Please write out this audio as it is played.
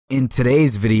In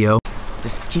today's video,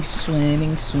 just keep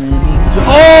swimming.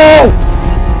 Oh!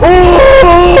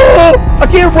 Oh! I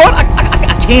can't run. I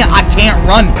can't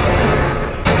run.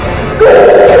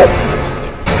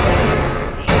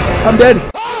 I'm dead.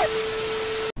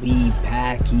 We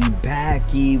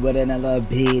backy with another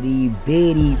bitty.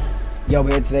 Yo,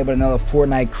 we're here today with another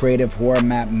Fortnite creative horror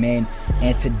map, man.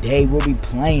 And today we'll be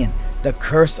playing The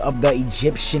Curse of the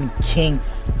Egyptian King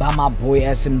by my boy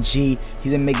SMG.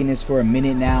 He's been making this for a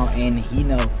minute now, and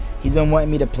he's been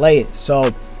wanting me to play it.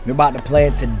 So we're about to play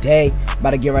it today.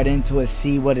 About to get right into it,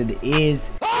 see what it is.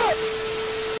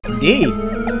 D.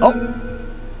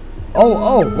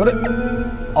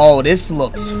 Oh, this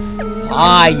looks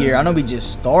fire. I know we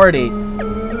just started.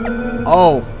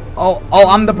 Oh,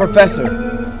 I'm the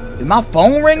professor. Is my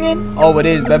phone ringing? Oh, it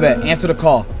is, baby. Answer the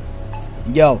call.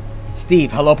 Yo,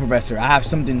 Steve. Hello, professor. I have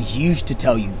something huge to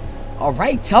tell you. All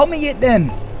right, tell me it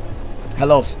then.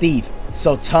 Hello, Steve.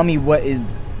 So tell me, what is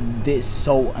this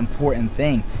so important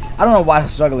thing? I don't know why I'm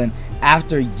struggling.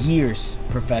 After years,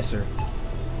 professor.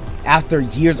 After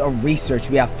years of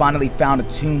research, we have finally found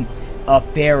a tomb of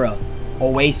Pharaoh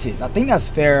Oasis. I think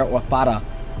that's Pharaoh or Farah.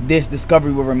 This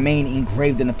discovery will remain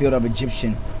engraved in the field of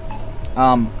Egyptian.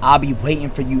 I'll be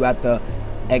waiting for you at the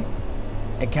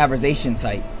excavation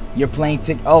site. Your plane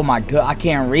ticket. Oh my god, I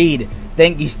can't read.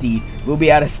 Thank you, Steve. We'll be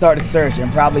able to start the search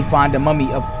and probably find the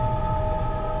mummy of.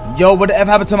 Yo, what the F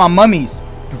happened to my mummies?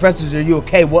 Professors, are you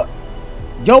okay? What?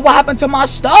 Yo, what happened to my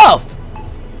stuff?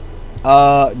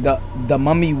 The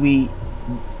mummy we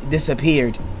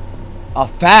disappeared.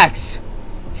 Facts.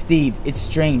 Steve, it's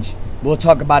strange. We'll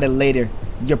talk about it later.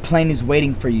 Your plane is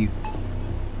waiting for you.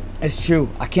 It's true.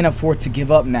 I can't afford to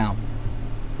give up now.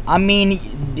 I mean,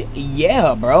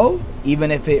 yeah, bro.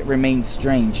 Even if it remains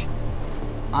strange.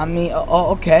 I mean,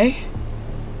 okay.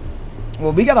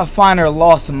 Well, we gotta find our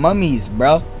lost mummies,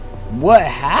 bro. What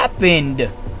happened?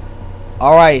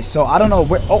 Alright, so I don't know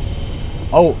where.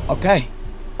 Oh, okay.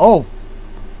 Oh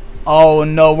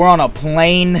no, we're on a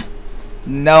plane.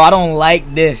 No, I don't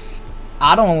like this.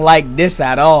 I don't like this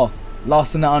at all.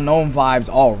 Lost in the unknown vibes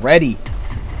already.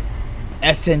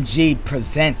 SMG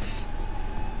presents.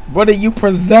 What do you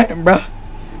present, bro?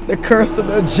 The Curse of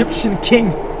the Egyptian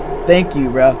King. Thank you,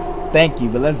 bro. Thank you.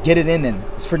 But let's get it in then.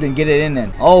 Let's freaking get it in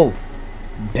then. Oh,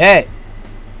 bet.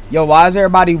 Yo, why is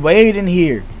everybody waiting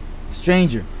here?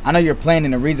 Stranger, I know you're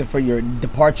planning a reason for your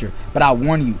departure, but I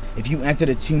warn you, if you enter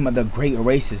the tomb of the great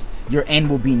Oasis, your end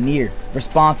will be near.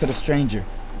 Respond to the stranger.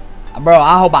 Bro,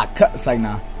 I hope I cut this like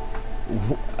now.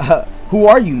 Who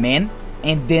are you, man?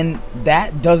 And then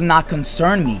that does not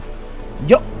concern me.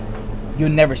 Yo,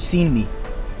 you've never seen me.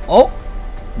 Oh,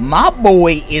 my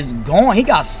boy is gone. He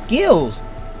got skills.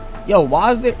 Yo,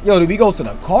 why is there? Yo, do we go to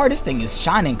the car? This thing is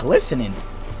shining, glistening.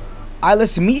 All right,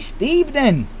 let's meet Steve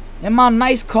then. In my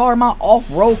nice car, my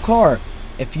off-road car.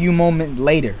 A few moments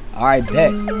later. All right,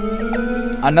 bet.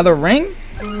 Another ring?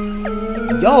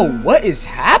 Yo, what is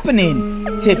happening?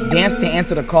 Tip, dance to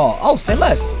answer the call. Oh, say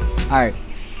less. All right.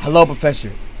 Hello,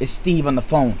 professor. It's Steve on the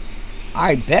phone. All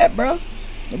right, bet, bro.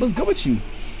 What's good with you?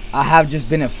 I have just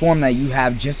been informed that you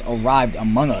have just arrived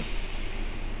among us.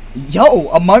 Yo,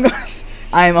 among us?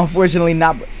 I am unfortunately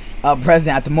not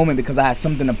present at the moment because I have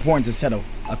something important to settle.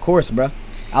 Of course, bro.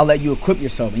 I'll let you equip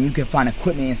yourself and you can find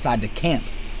equipment inside the camp.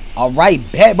 All right,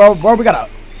 bet, bro. We gotta.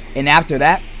 And after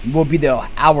that will be the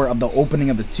hour of the opening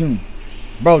of the tomb.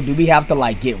 Bro, do we have to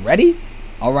like get ready?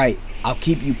 All right, I'll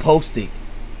keep you posted.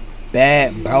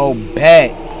 Bet, bro,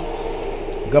 bet.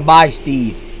 Goodbye,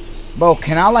 Steve. Bro,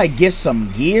 can I like get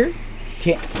some gear?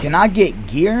 Can I get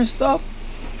gear and stuff?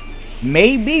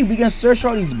 Maybe we can search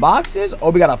all these boxes.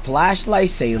 Oh, we got a flashlight.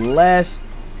 Say less.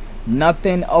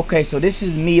 Nothing. Okay, so this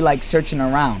is me like searching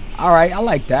around. All right, I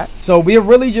like that. So we're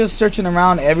really just searching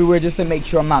around everywhere just to make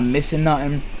sure I'm not missing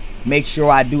nothing. Make sure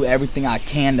I do everything I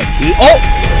can to be. Oh,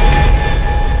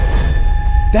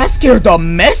 that scared the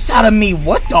mess out of me.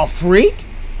 What the freak?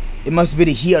 It must be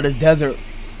the heat of the desert.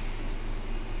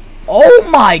 Oh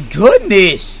my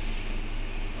goodness.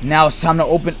 Now it's time to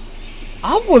open.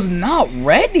 I was not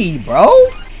ready, bro. All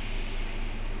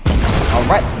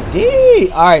right,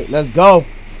 all right, let's go.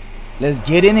 Let's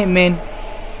get in it, man.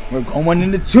 We're going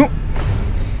in the tomb.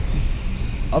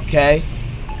 Okay.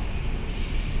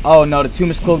 Oh no, the tomb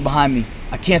is closed behind me.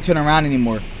 I can't turn around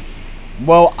anymore.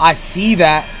 Well, I see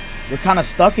that. We're kind of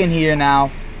stuck in here now.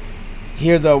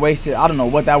 Here's a oasis. I don't know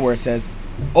what that word says.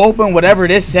 Open whatever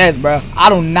this says, bro. I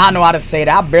do not know how to say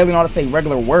that. I barely know how to say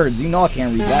regular words. You know I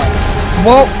can't read that.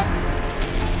 Whoa.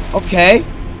 Okay.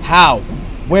 How?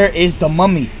 Where is the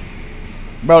mummy?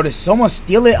 Bro, did someone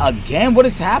steal it again? What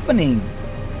is happening?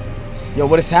 Yo,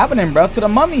 what is happening, bro, to the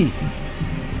mummy?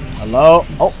 Hello?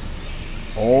 Oh.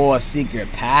 Oh, a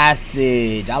secret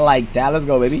passage. I like that. Let's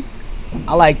go, baby.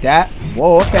 I like that.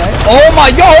 Whoa, okay. Oh my,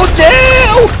 yo,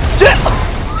 jail!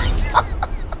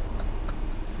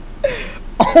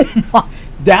 Oh my,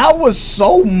 that was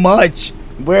so much.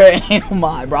 Where am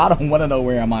I, bro? I don't want to know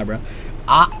where am I, bro.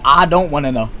 I don't want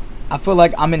to know. I feel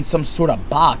like I'm in some sort of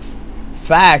box.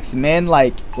 Facts, man.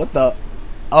 Like, what the?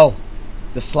 Oh,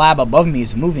 the slab above me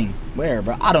is moving. Where,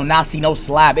 bro? I do not see no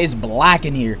slab. It's black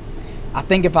in here. I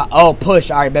think if I, oh,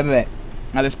 push. All right, bet.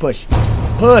 Now let's push.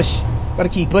 Push. Gotta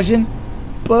keep pushing.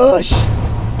 Push.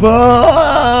 Push.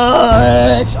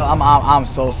 I'm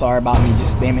so sorry about me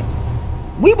just spamming.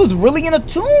 We was really in a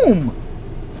tomb.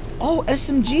 Oh,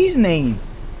 SMG's name.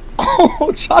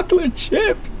 Oh, chocolate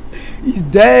chip. He's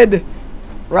dead.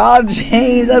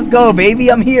 Ryeljames, let's go,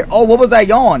 baby. I'm here. Oh, what was that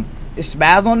yawn? Is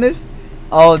Spaz on this?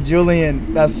 Oh,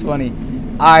 Julian. That's funny.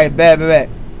 All right, bet.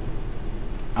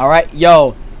 All right,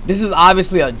 yo. This is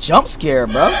obviously a jump scare,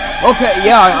 bro. Okay,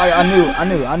 yeah,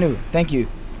 I knew. Thank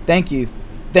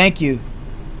you.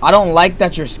 I don't like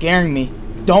that you're scaring me.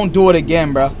 Don't do it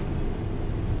again, bro.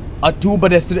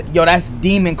 Yo, that's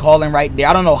demon calling right there.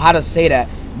 I don't know how to say that,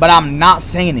 but I'm not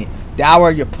saying it. The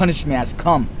hour of your punishment has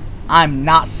come. I'm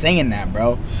not saying that,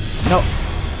 bro. No.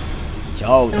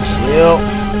 Yo, chill.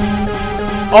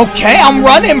 Okay, I'm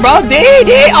running, bro.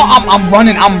 I'm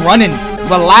running.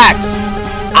 Relax.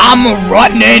 I'm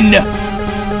running.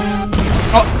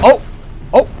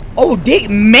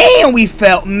 Man, we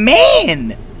fell.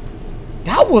 Man.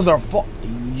 That was our fault.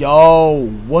 Yo,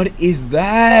 what is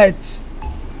that?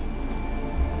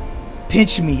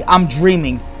 Pinch me. I'm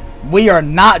dreaming. We are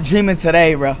not dreaming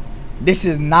today, bro. This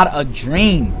is not a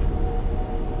dream.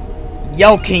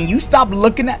 Yo, can you stop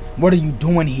looking at... What are you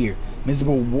doing here?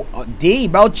 Miserable D,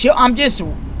 bro, chill. I'm just...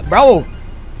 Bro,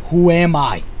 who am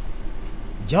I?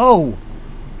 Yo,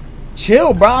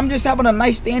 chill, bro. I'm just having a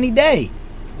nice standing day.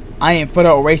 I am for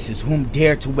the races. Whom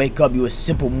dare to wake up, you a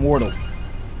simple mortal.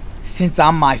 Since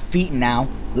I'm my feet now,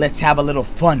 let's have a little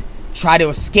fun. Try to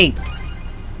escape.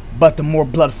 But the more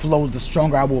blood flows, the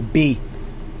stronger I will be.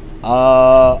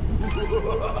 Bro,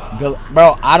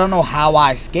 I don't know how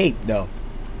I escaped, though.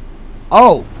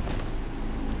 Oh,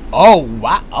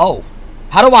 wow. Oh,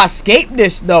 how do I escape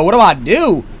this, though? What do I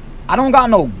do? I don't got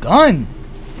no gun.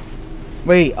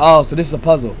 Wait, oh, so this is a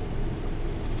puzzle.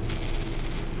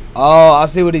 Oh, I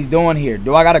see what he's doing here.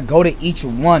 Do I gotta go to each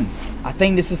one? I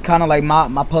think this is kind of like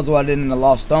my puzzle I did in the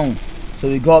Lost Stone. So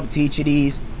we go up to each of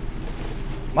these.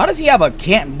 Why does he have a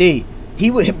Camp D? He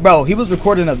was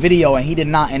recording a video and he did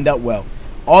not end up well.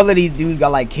 All of these dudes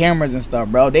got like cameras and stuff,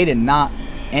 bro. They did not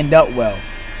end up well.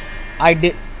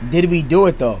 Did we do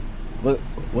it though?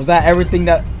 Was that everything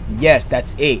that? Yes,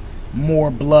 that's it.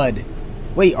 More blood.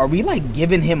 Wait, are we like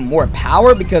giving him more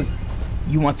power? Because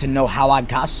you want to know how I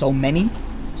got so many?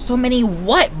 So many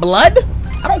what? Blood?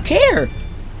 I don't care.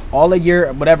 All of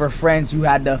your whatever friends who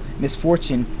had the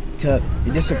misfortune to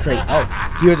desecrate.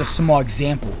 Oh, here's a small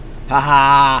example.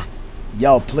 Haha.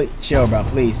 Yo, please chill, bro,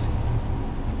 please.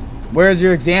 Where's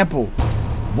your example?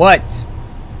 What?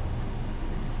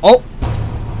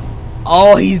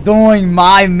 Oh, he's doing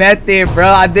my method, bro.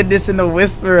 I did this in the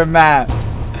Whisperer map.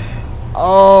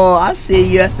 Oh, I see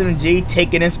you, SMG,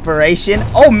 taking inspiration.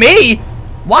 Oh, me?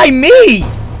 Why me?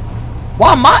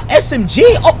 Why my SMG?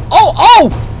 Oh,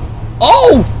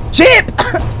 Chip.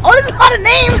 Oh, there's a lot of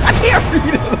names. I can't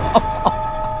read it.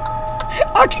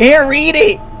 I can't read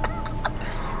it.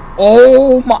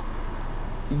 Oh, my.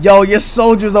 Yo, your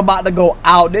soldier's about to go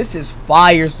out. This is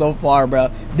fire so far, bro.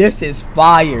 This is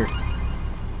fire.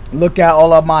 Look at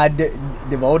all of my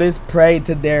devotees pray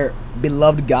to their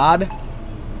beloved God.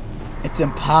 It's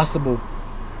impossible.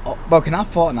 Oh, bro, can I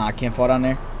fall? No, I can't fall down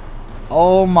there.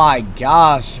 Oh my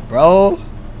gosh, bro.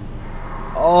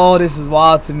 Oh, this is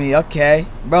wild to me. Okay,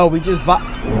 bro, we just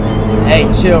hey,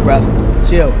 chill, bro.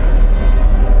 Chill.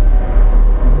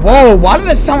 Whoa, why did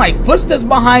it sound like footsteps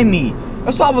behind me?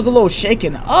 That's why I was a little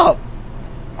shaken up.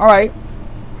 All right.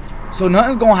 So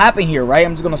nothing's gonna happen here, right?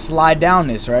 I'm just gonna slide down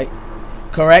this, right?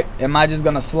 Correct? Am I just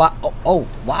gonna slide? Oh,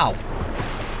 wow.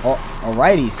 Oh,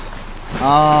 alrighties.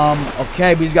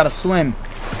 Okay, we just gotta swim.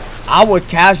 I would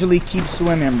casually keep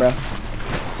swimming, bro.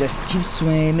 Just keep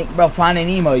swimming, bro. Finding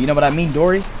Nemo, you know what I mean,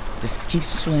 Dory? Just keep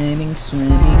swimming.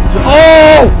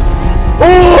 Oh!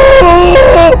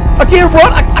 Oh! I can't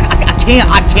run. I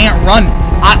can't run.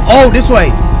 Oh, this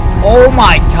way. Oh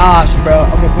my gosh, bro.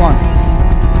 Okay, come on.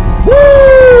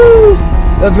 Woo!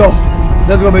 Let's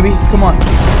go, baby. Come on.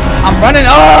 I'm running.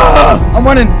 Oh! I'm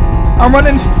running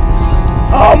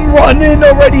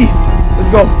already.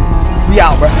 Let's go. We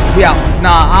out, bro. We out.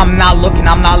 Nah, I'm not looking.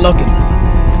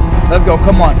 Let's go.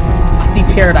 Come on. I see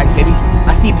paradise, baby.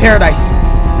 I see paradise.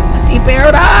 I see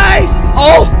paradise.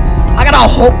 Oh, I got a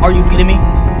hope. Are you kidding me?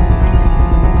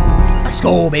 Let's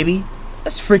go, baby.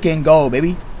 Let's freaking go,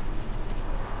 baby.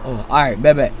 Oh, all right,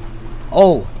 bet.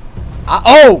 Oh,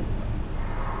 oh.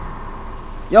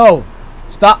 Yo,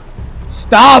 stop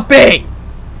it.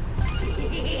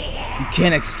 You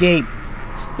can't escape.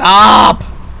 Stop.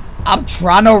 I'm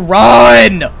trying to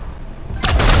run.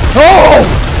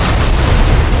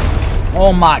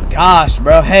 Oh my gosh,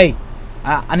 bro. Hey,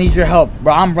 I need your help,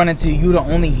 bro. I'm running to you, the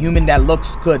only human that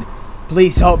looks good.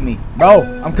 Please help me, bro.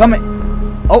 I'm coming.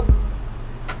 Oh,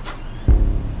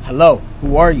 hello.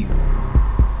 Who are you?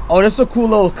 Oh, that's a cool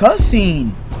little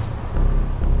cutscene.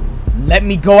 Let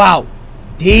me go out.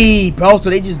 D, bro. So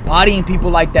they just bodying people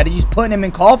like that. They just putting them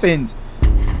in coffins.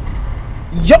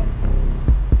 Yup.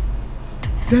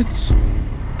 That's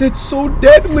so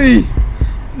deadly.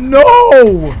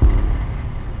 No.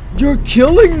 You're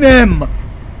killing them.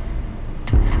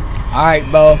 Alright,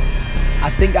 bro. I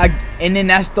think and then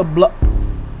that's the blood.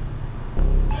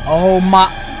 Oh my.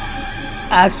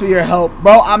 Ask for your help.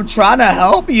 Bro, I'm trying to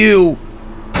help you.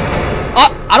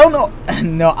 I don't know.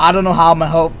 No, I don't know how I'm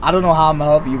gonna help. I don't know how I'm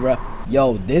gonna help you, bro.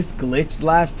 Yo, this glitched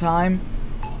last time.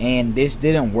 And this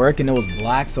didn't work and it was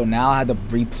black. So now I had to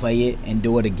replay it and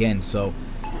do it again. So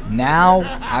now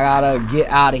I gotta get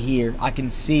out of here. I can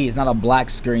see it's not a black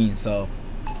screen. So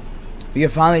we can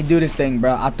finally do this thing,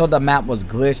 bro. I thought the map was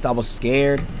glitched. I was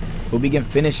scared. But we can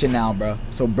finish it now, bro.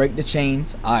 So break the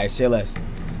chains. Alright, say less.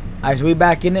 Alright, so we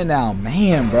back in it now.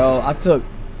 Man, bro. Took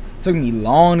me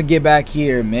long to get back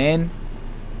here, man.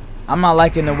 I'm not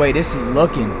liking the way this is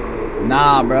looking.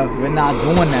 Nah, bro. We're not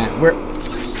doing that.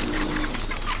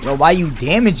 Yo, why you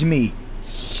damage me?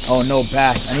 Oh, no,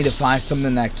 back. I need to find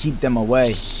something that keep them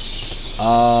away.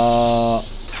 Oh.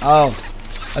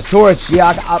 A torch.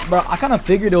 Yeah, bro, I kind of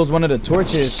figured it was one of the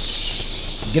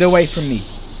torches. Get away from me.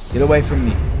 Get away from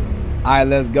me. Alright,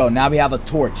 let's go. Now we have a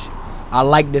torch. I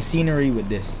like the scenery with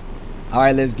this.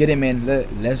 Alright, let's get it, man.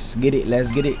 Let's get it.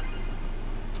 Let's get it.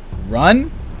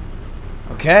 Run?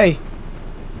 Okay.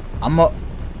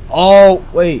 Oh,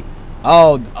 wait.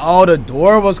 Oh, the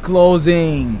door was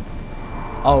closing.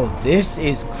 Oh, this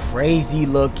is crazy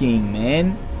looking,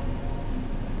 man.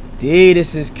 Dude,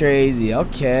 this is crazy.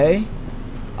 Okay.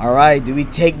 Alright, do we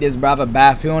take this, bro? I have a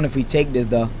bad feeling if we take this,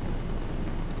 though.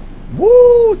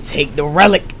 Woo! Take the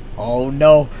relic. Oh,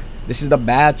 no. This is the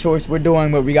bad choice we're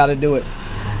doing, but we got to do it.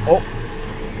 Oh.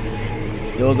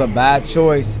 It was a bad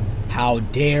choice. How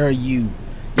dare you?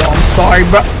 Yo, I'm sorry,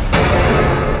 bro.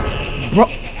 Bro.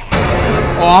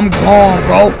 Oh, I'm gone,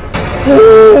 bro.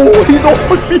 Oh, he's on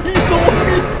me. He's on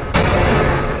me.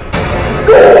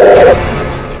 No!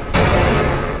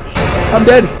 I'm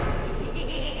dead.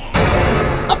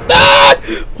 I'm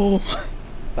dead. Oh,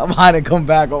 I'm behind to come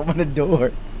back. Open the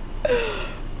door.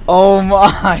 Oh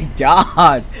my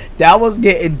gosh. That was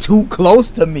getting too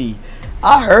close to me.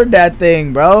 I heard that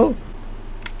thing, bro.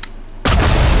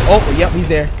 Oh, yep, he's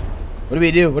there. What do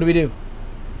we do? What do we do?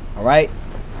 All right.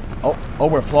 Oh,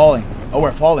 we're falling. Oh,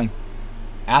 we're falling.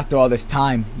 After all this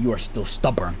time, you are still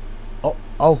stubborn.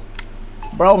 Oh.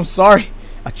 Bro, I'm sorry.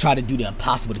 I tried to do the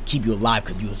impossible to keep you alive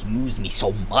because you amused me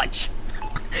so much.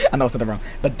 I know I said it wrong.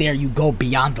 But there you go,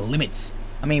 beyond the limits.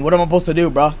 I mean, what am I supposed to do,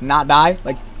 bro? Not die?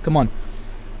 Like, come on.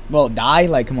 Well, die?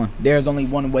 Like, come on. There's only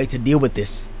one way to deal with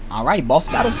this. All right, boss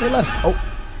battle, say less. Oh,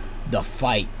 the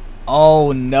fight.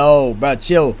 Oh, no. Bro,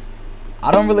 chill.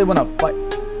 I don't really want to fight.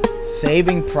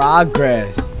 Saving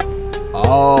progress.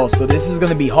 Oh, so this is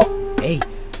going to be hard. Hey,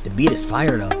 the beat is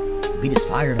fire, though. The beat is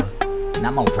fire, though. And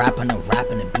I'm a rapping,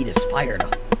 the beat is fire,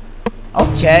 though.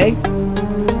 Okay.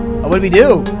 Oh, what do we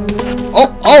do?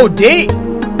 Oh, D.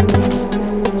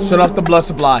 Shut off the blood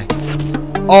supply.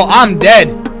 Oh, I'm dead.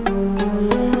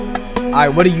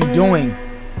 Alright, what are you doing?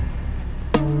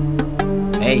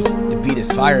 Hey, the beat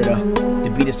is fire, though. The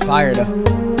beat is fire, though.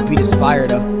 The beat is fire,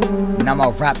 though. And I'm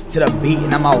gonna rap to the beat,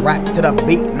 and I'm gonna rap to the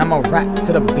beat, and I'm gonna rap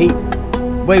to the beat.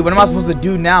 Wait, what am I supposed to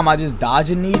do now? Am I just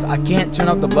dodging these? I can't turn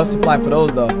off the blood supply for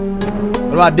those, though.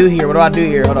 What do I do here? What do I do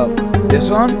here? Hold up. This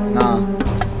one? Nah.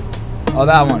 Oh,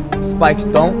 that one. Spikes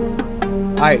don't.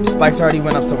 Alright, spikes already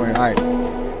went up somewhere. Alright.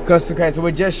 Okay, so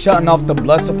we're just shutting off the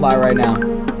blood supply right now.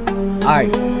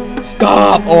 Alright.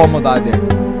 Stop! Oh, almost died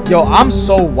there. Yo, I'm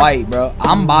so white, bro.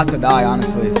 I'm about to die,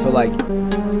 honestly. So, like...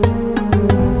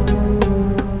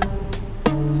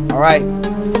 Alright.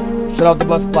 Shut off the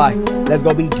blood supply. Let's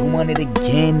go be doing it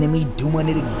again. Let me doing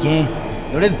it again.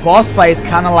 Yo, this boss fight is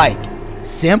kind of like...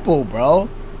 simple, bro.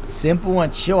 Simple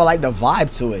and chill. I like the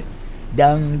vibe to it.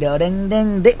 Dun, dun, dun,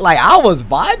 dun, dun. Like, I was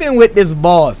vibing with this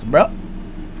boss, bro.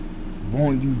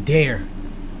 Won't you dare.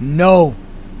 No.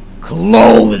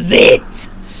 Close it.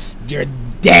 You're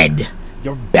dead.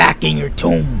 You're back in your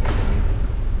tomb.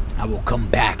 I will come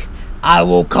back. I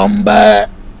will come back.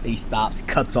 He stops,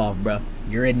 cuts off, bro.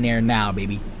 You're in there now,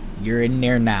 baby. You're in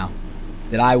there now.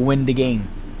 Did I win the game?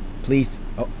 Please,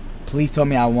 oh, please tell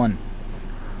me I won.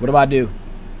 What do I do?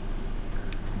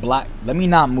 Black. Let me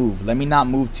not move. Let me not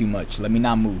move too much. Let me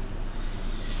not move.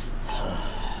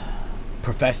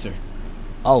 Professor.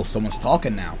 Oh, someone's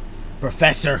talking now.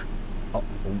 Professor. Oh,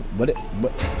 what?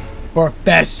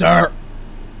 Professor.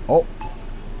 Oh.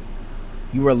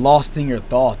 You were lost in your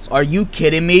thoughts. Are you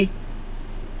kidding me?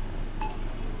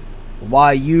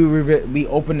 Why we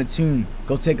open the tomb?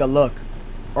 Go take a look.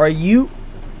 Are you?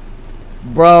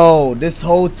 Bro, this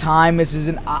whole time this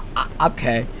isn't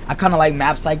okay. I kind of like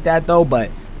maps like that though,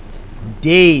 but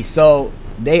D, so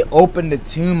they opened the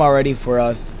tomb already for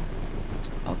us.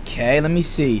 Okay, let me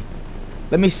see.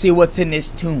 Let me see what's in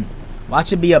this tomb.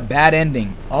 Watch it be a bad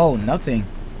ending. Oh, nothing.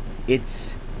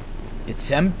 It's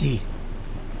empty.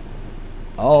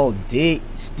 Oh, D,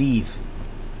 Steve.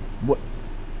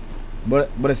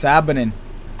 What is happening?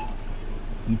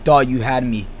 You thought you had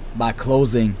me by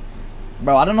closing.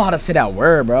 Bro, I don't know how to say that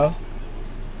word, bro.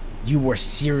 You were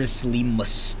seriously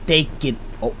mistaken.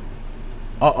 Oh.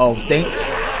 Uh-oh. Think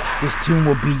this tomb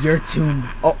will be your tomb.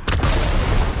 Oh.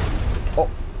 Oh.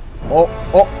 Oh.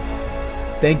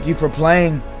 Oh. Thank you for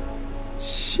playing.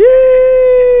 Shit.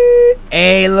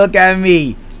 Hey, look at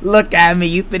me. Look at me.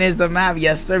 You finished the map.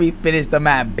 Yes, sir. We finished the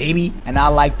map, baby. And I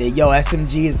liked it. Yo,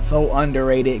 SMG is so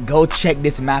underrated. Go check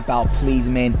this map out, please,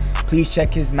 man. Please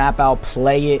check his map out.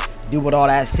 Play it. Do with all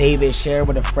that. Save it. Share it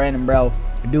with a friend, bro.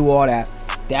 Do all that.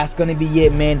 That's going to be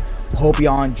it, man. Hope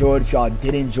y'all enjoyed. If y'all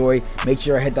did enjoy, make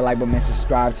sure to hit the like button and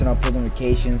subscribe. Turn on post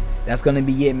notifications. That's going to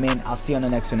be it, man. I'll see you on the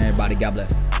next one, everybody. God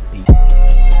bless.